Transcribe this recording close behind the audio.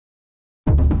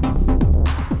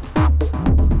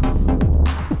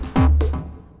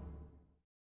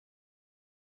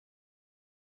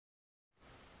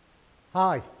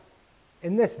Hi,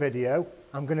 in this video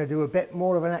I'm going to do a bit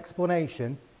more of an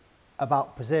explanation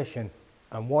about position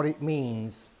and what it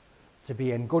means to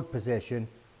be in good position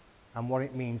and what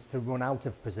it means to run out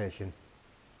of position.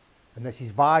 And this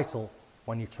is vital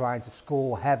when you're trying to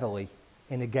score heavily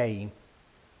in a game,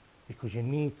 because you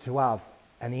need to have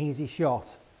an easy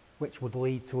shot which would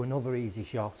lead to another easy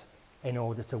shot in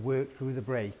order to work through the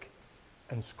break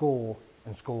and score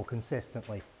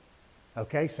consistently.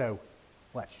 Okay, so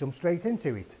let's jump straight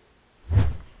into it.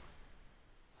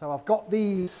 So I've got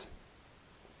these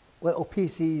little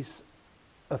pieces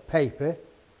of paper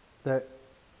that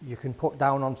you can put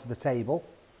down onto the table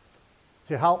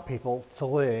to help people to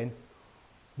learn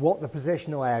what the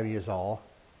positional areas are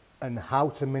and how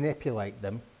to manipulate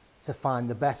them to find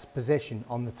the best position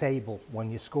on the table when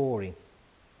you're scoring.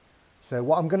 So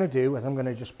what I'm going to do is I'm going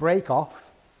to just break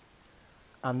off,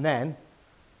 and then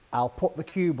I'll put the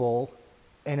cue ball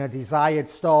in a desired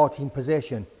starting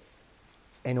position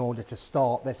in order to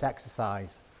start this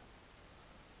exercise.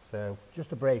 So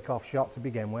just a break off shot to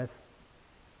begin with.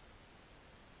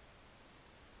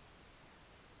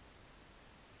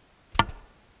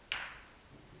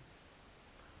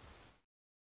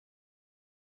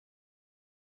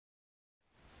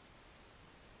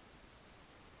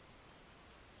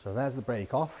 So there's the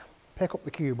break off. Pick up the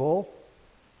cue ball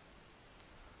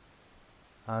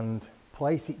and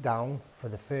place it down for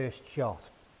the first shot.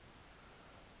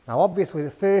 Now obviously the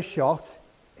first shot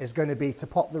is going to be to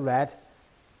pop the red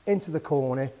into the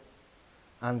corner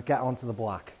and get onto the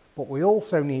black. But we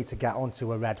also need to get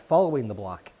onto a red following the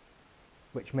black,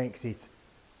 which makes it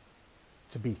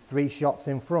to be 3 shots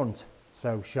in front.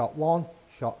 So shot 1,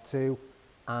 shot 2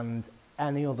 and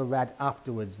any other red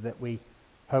afterwards that we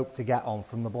hope to get on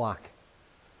from the black.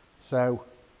 So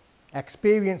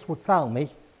experience would tell me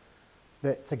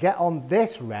that to get on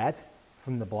this red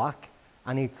from the black,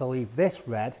 I need to leave this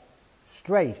red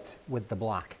straight with the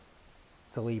black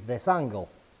to leave this angle.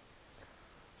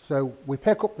 So we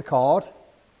pick up the card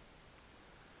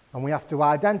and we have to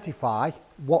identify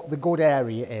what the good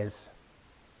area is.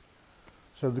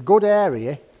 So the good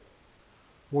area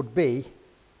would be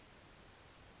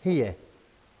here,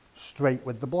 straight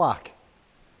with the black.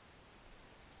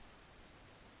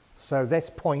 So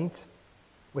this point,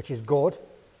 which is good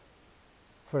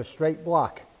for a straight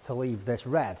black to leave this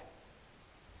red.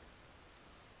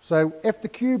 So if the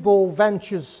cue ball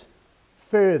ventures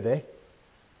further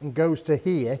and goes to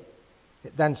here,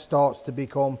 it then starts to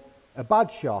become a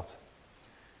bad shot.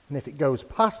 And if it goes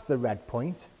past the red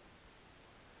point,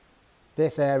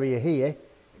 this area here,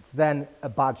 it's then a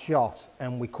bad shot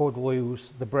and we could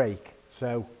lose the break.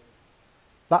 So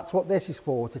that's what this is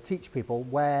for, to teach people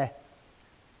where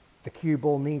the cue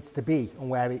ball needs to be and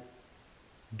where it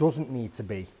doesn't need to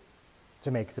be to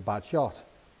make it a bad shot.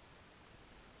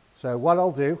 So what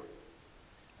I'll do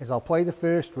is I'll play the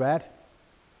first red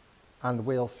and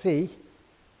we'll see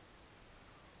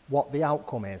what the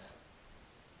outcome is.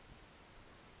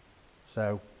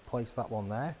 So place that one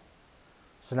there.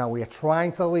 So now we are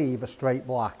trying to leave a straight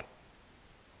black.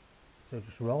 So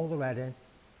just roll the red in.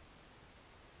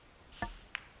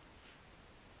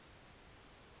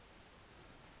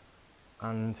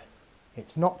 And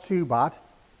it's not too bad.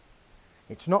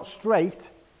 It's not straight,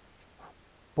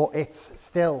 but it's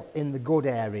still in the good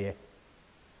area.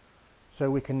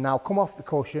 So we can now come off the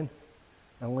cushion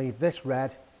and leave this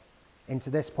red into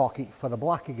this pocket for the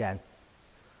black again.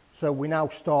 So we now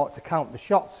start to count the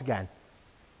shots again.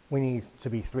 We need to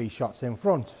be 3 shots in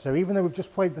front. So even though we've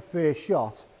just played the first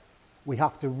shot, we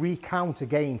have to recount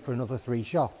again for another 3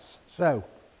 shots. So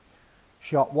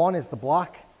shot 1 is the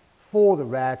black, 4 the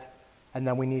red, and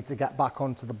then we need to get back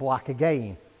onto the black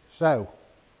again. So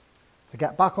to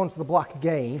get back onto the black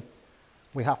again,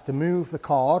 we have to move the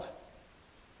card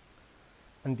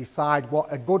and decide what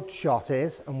a good shot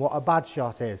is and what a bad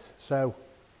shot is. So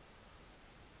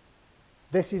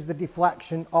this is the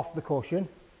deflection off the cushion,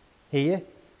 here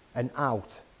and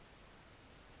out.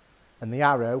 And the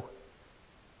arrow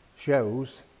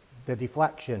shows the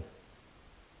deflection.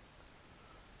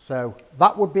 So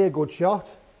that would be a good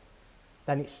shot.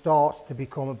 Then it starts to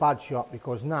become a bad shot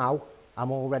because now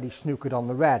I'm already snookered on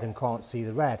the red and can't see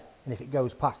the red. And if it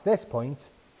goes past this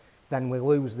point, then we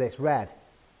lose this red.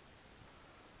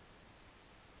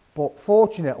 But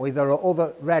fortunately, there are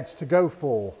other reds to go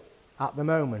for at the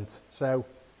moment. So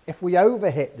if we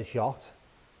overhit the shot,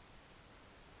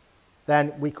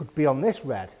 then we could be on this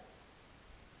red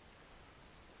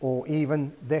or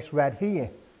even this red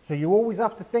here. So you always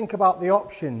have to think about the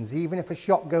options, even if a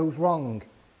shot goes wrong.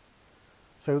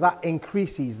 So that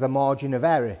increases the margin of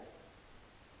error,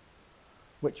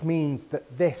 which means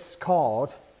that this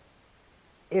card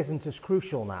isn't as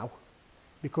crucial now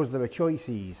because there are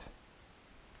choices.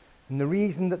 And the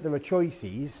reason that there are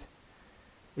choices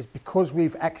is because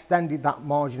we've extended that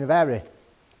margin of error.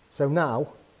 So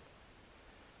now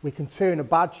we can turn a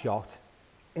bad shot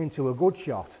into a good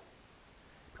shot.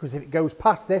 Because if it goes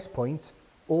past this point,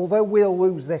 although we'll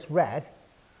lose this red,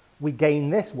 we gain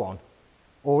this one,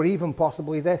 or even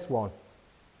possibly this one.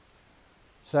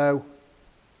 So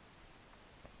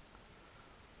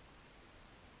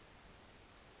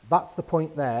that's the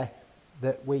point there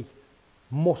that we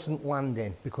mustn't land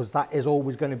in, because that is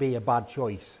always going to be a bad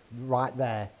choice right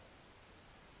there.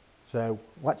 So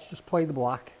let's just play the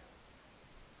black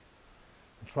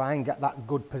and try and get that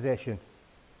good position.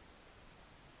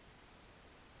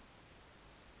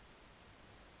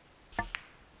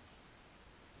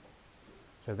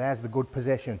 So there's the good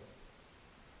position.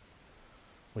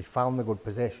 We found the good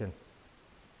position,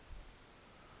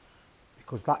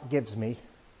 because that gives me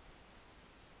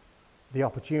the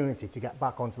opportunity to get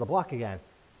back onto the black again.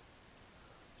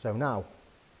 So now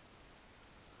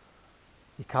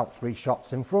you count 3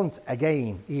 shots in front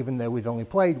again, even though we've only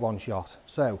played 1 shot.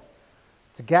 So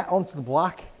to get onto the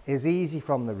black is easy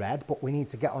from the red, but we need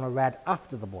to get on a red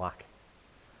after the black.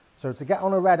 So to get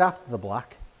on a red after the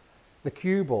black, the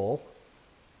cue ball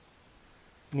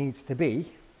needs to be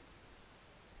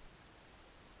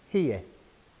here,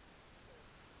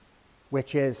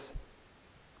 which is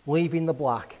leaving the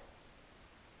black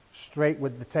straight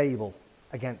with the table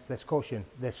against this cushion,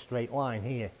 this straight line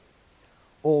here.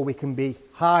 Or we can be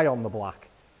high on the black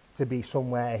to be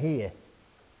somewhere here.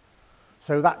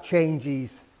 So that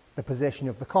changes the position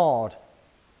of the card.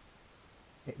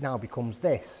 It now becomes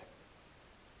this.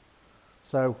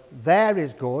 So there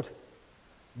is good,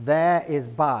 there is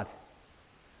bad.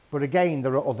 But again,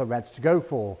 there are other reds to go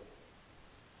for.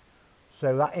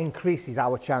 So that increases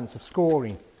our chance of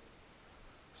scoring.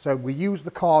 So we use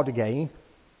the card again,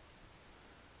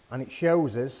 and it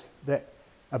shows us that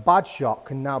a bad shot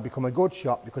can now become a good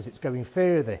shot because it's going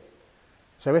further.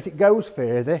 So if it goes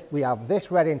further, we have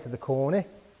this red into the corner,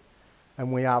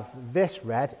 and we have this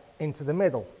red into the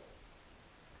middle.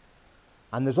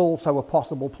 And there's also a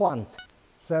possible plant.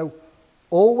 So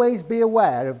always be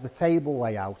aware of the table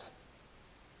layout.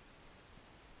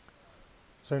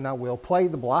 So now we'll play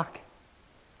the black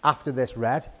after this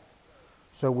red.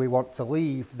 So we want to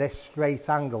leave this straight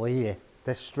angle here,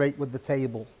 this straight with the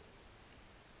table.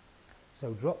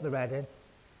 So drop the red in.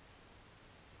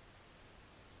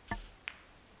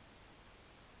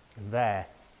 And there.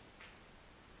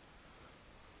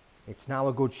 It's now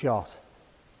a good shot.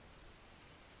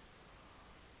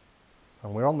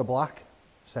 And we're on the black,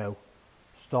 so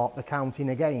start the counting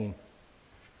again.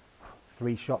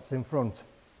 3 shots in front.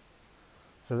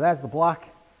 So there's the black.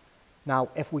 Now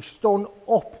if we stun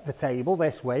up the table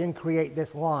this way and create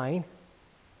this line,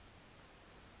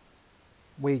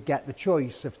 we get the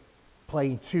choice of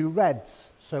playing 2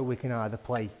 reds. So we can either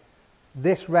play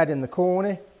this red in the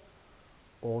corner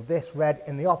or this red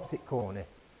in the opposite corner.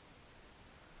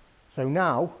 So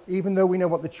now, even though we know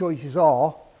what the choices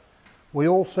are, we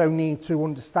also need to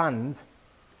understand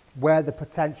where the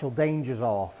potential dangers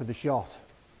are for the shot.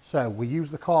 So we use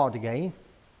the card again,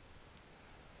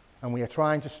 and we are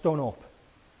trying to stun up.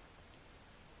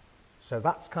 So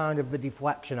that's kind of the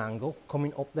deflection angle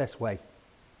coming up this way.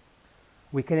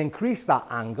 We can increase that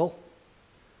angle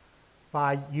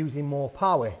by using more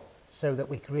power so that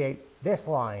we create this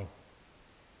line.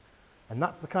 And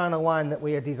that's the kind of line that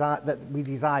we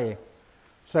desire.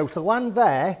 So to land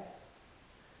there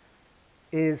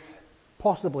is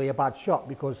possibly a bad shot,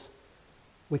 because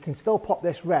we can still pop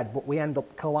this red, but we end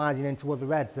up colliding into other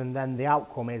reds, and then the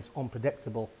outcome is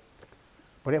unpredictable.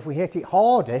 But if we hit it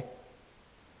harder,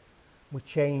 we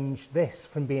change this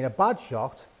from being a bad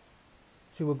shot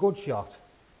to a good shot.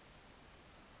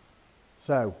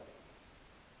 So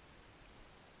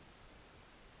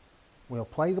we'll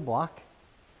play the black,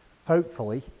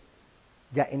 hopefully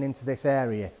getting into this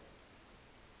area.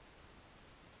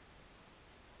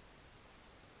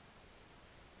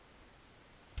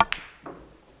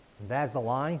 And there's the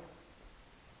line.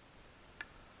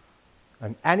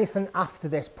 And anything after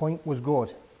this point was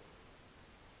good.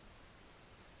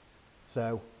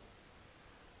 So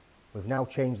we've now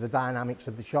changed the dynamics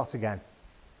of the shot again.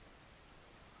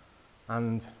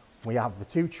 And we have the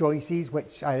 2 choices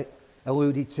which I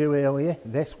alluded to earlier,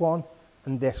 this one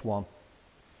and this one.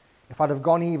 If I'd have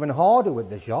gone even harder with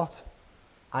the shot,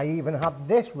 I even had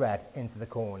this red into the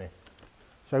corner.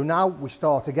 So now we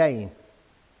start again.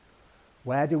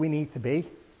 Where do we need to be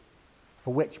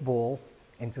for which ball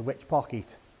into which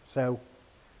pocket? So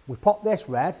we pop this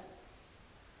red,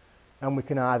 and we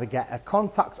can either get a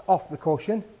contact off the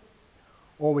cushion,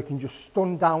 or we can just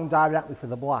stun down directly for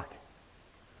the black.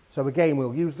 So again,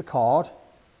 we'll use the card,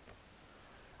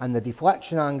 and the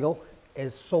deflection angle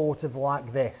is sort of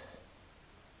like this.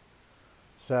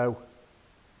 So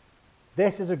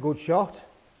this is a good shot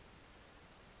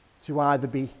to either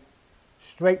be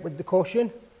straight with the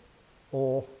cushion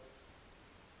or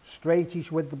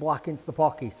straightish with the black into the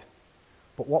pocket.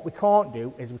 But what we can't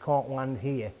do is we can't land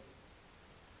here,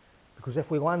 because if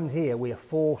we land here we are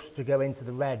forced to go into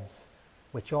the reds,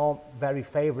 which aren't very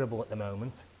favourable at the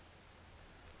moment.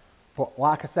 But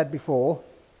like I said before,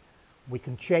 we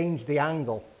can change the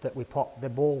angle that we pop the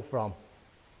ball from.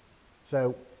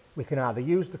 So we can either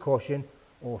use the cushion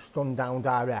or stun down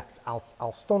direct.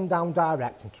 I'll stun down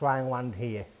direct and try and land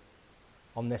here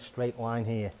on this straight line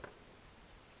here.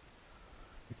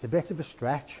 It's a bit of a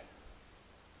stretch,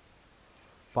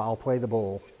 but I'll play the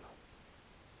ball.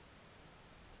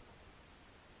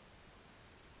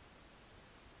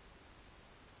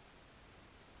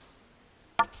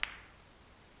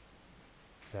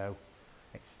 So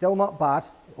it's still not bad,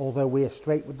 although we're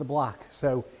straight with the black.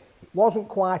 So it wasn't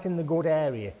quite in the good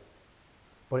area,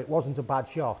 but it wasn't a bad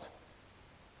shot.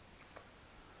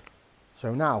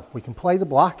 So now we can play the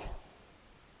black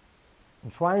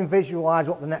and try and visualise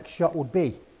what the next shot would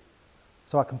be.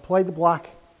 So I can play the black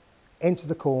into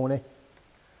the corner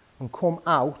and come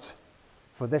out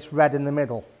for this red in the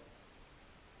middle,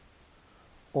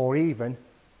 or even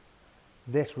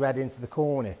this red into the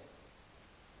corner.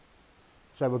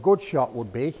 So a good shot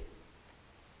would be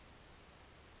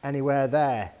anywhere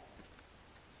there.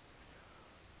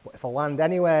 But if I land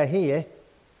anywhere here,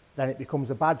 then it becomes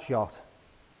a bad shot.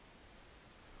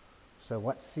 So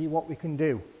let's see what we can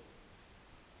do.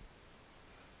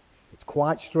 It's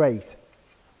quite straight.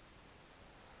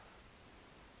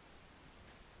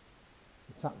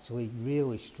 It's actually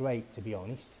really straight, to be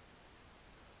honest.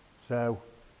 So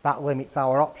that limits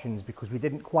our options because we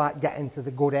didn't quite get into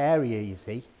the good area, you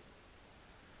see.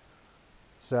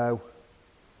 So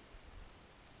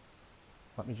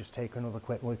let me just take another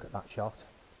quick look at that shot.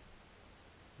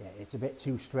 Yeah, it's a bit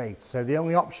too straight. So the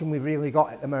only option we've really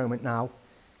got at the moment now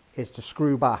is to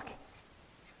screw back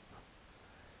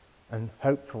and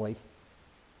hopefully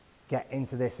get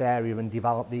into this area and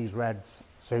develop these reds.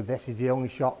 So this is the only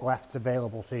shot left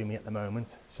available to me at the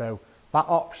moment. So that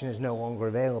option is no longer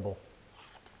available.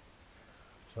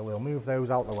 So we'll move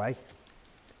those out the way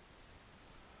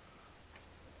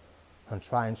and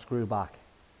try and screw back.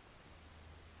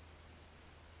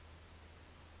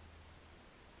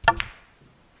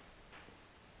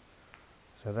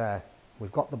 So there,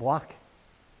 we've got the black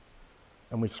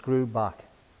and we've screwed back.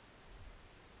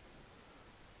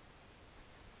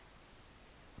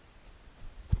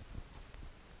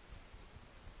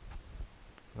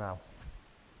 Now,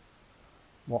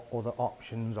 what other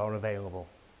options are available?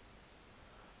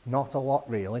 Not a lot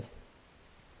really.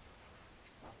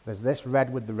 There's this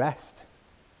red with the rest,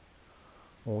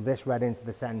 or this red into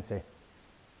the centre,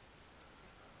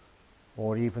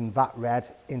 or even that red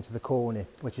into the corner,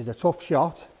 which is a tough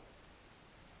shot,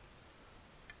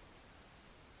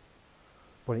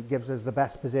 but it gives us the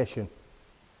best position.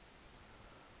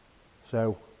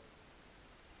 So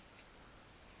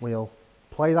we'll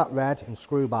play that red and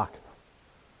screw back.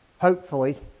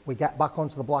 Hopefully we get back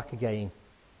onto the black again.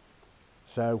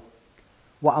 So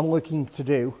what I'm looking to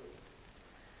do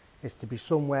is to be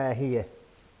somewhere here.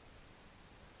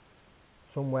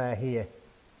 Somewhere here.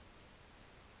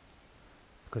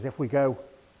 Because if we go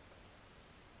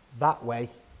that way,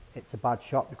 it's a bad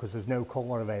shot because there's no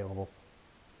colour available.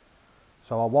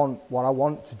 So what I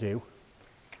want to do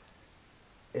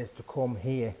is to come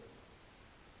here,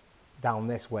 down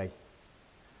this way.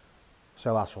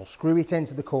 So I shall screw it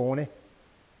into the corner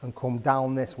and come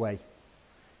down this way.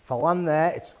 If I land there,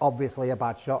 it's obviously a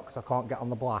bad shot because I can't get on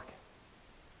the black.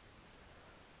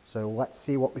 So let's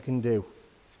see what we can do.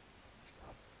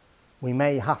 We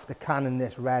may have to cannon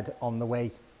this red on the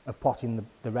way of potting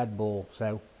the red ball.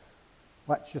 So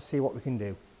let's just see what we can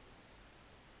do.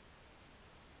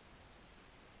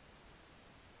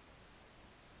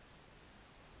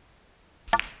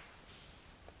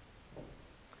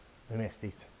 We missed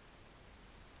it.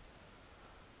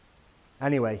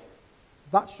 Anyway,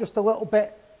 that's just a little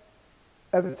bit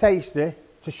of a taster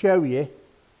to show you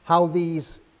how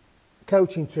these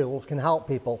coaching tools can help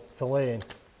people to learn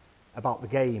about the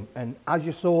game. And as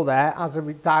you saw there, as a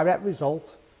direct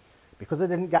result, because I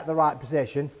didn't get the right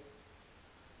position,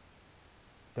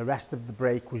 the rest of the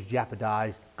break was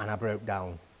jeopardised and I broke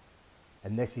down.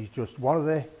 And this is just one of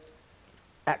the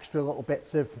extra little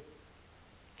bits of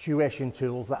tuition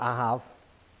tools that I have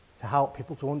to help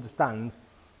people to understand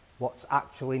what's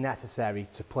actually necessary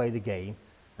to play the game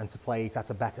and to play it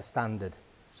at a better standard.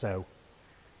 So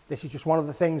this is just one of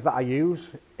the things that I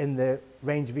use in the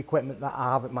range of equipment that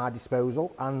I have at my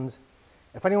disposal, and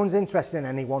if anyone's interested in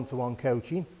any one-to-one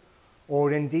coaching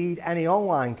or indeed any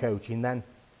online coaching, then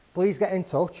please get in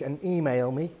touch and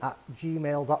email me at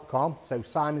gmail.com, so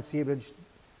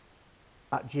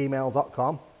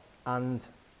simonseabridge@gmail.com, and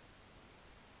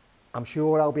I'm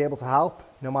sure I'll be able to help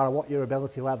no matter what your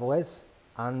ability level is,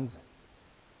 and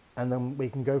then we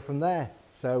can go from there.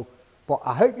 So, but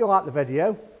I hope you like the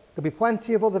video. There'll be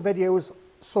plenty of other videos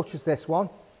such as this one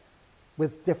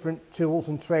with different tools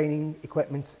and training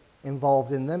equipment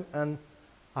involved in them, and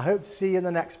I hope to see you in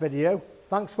the next video.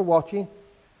 Thanks for watching,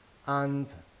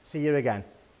 and see you again.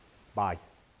 Bye.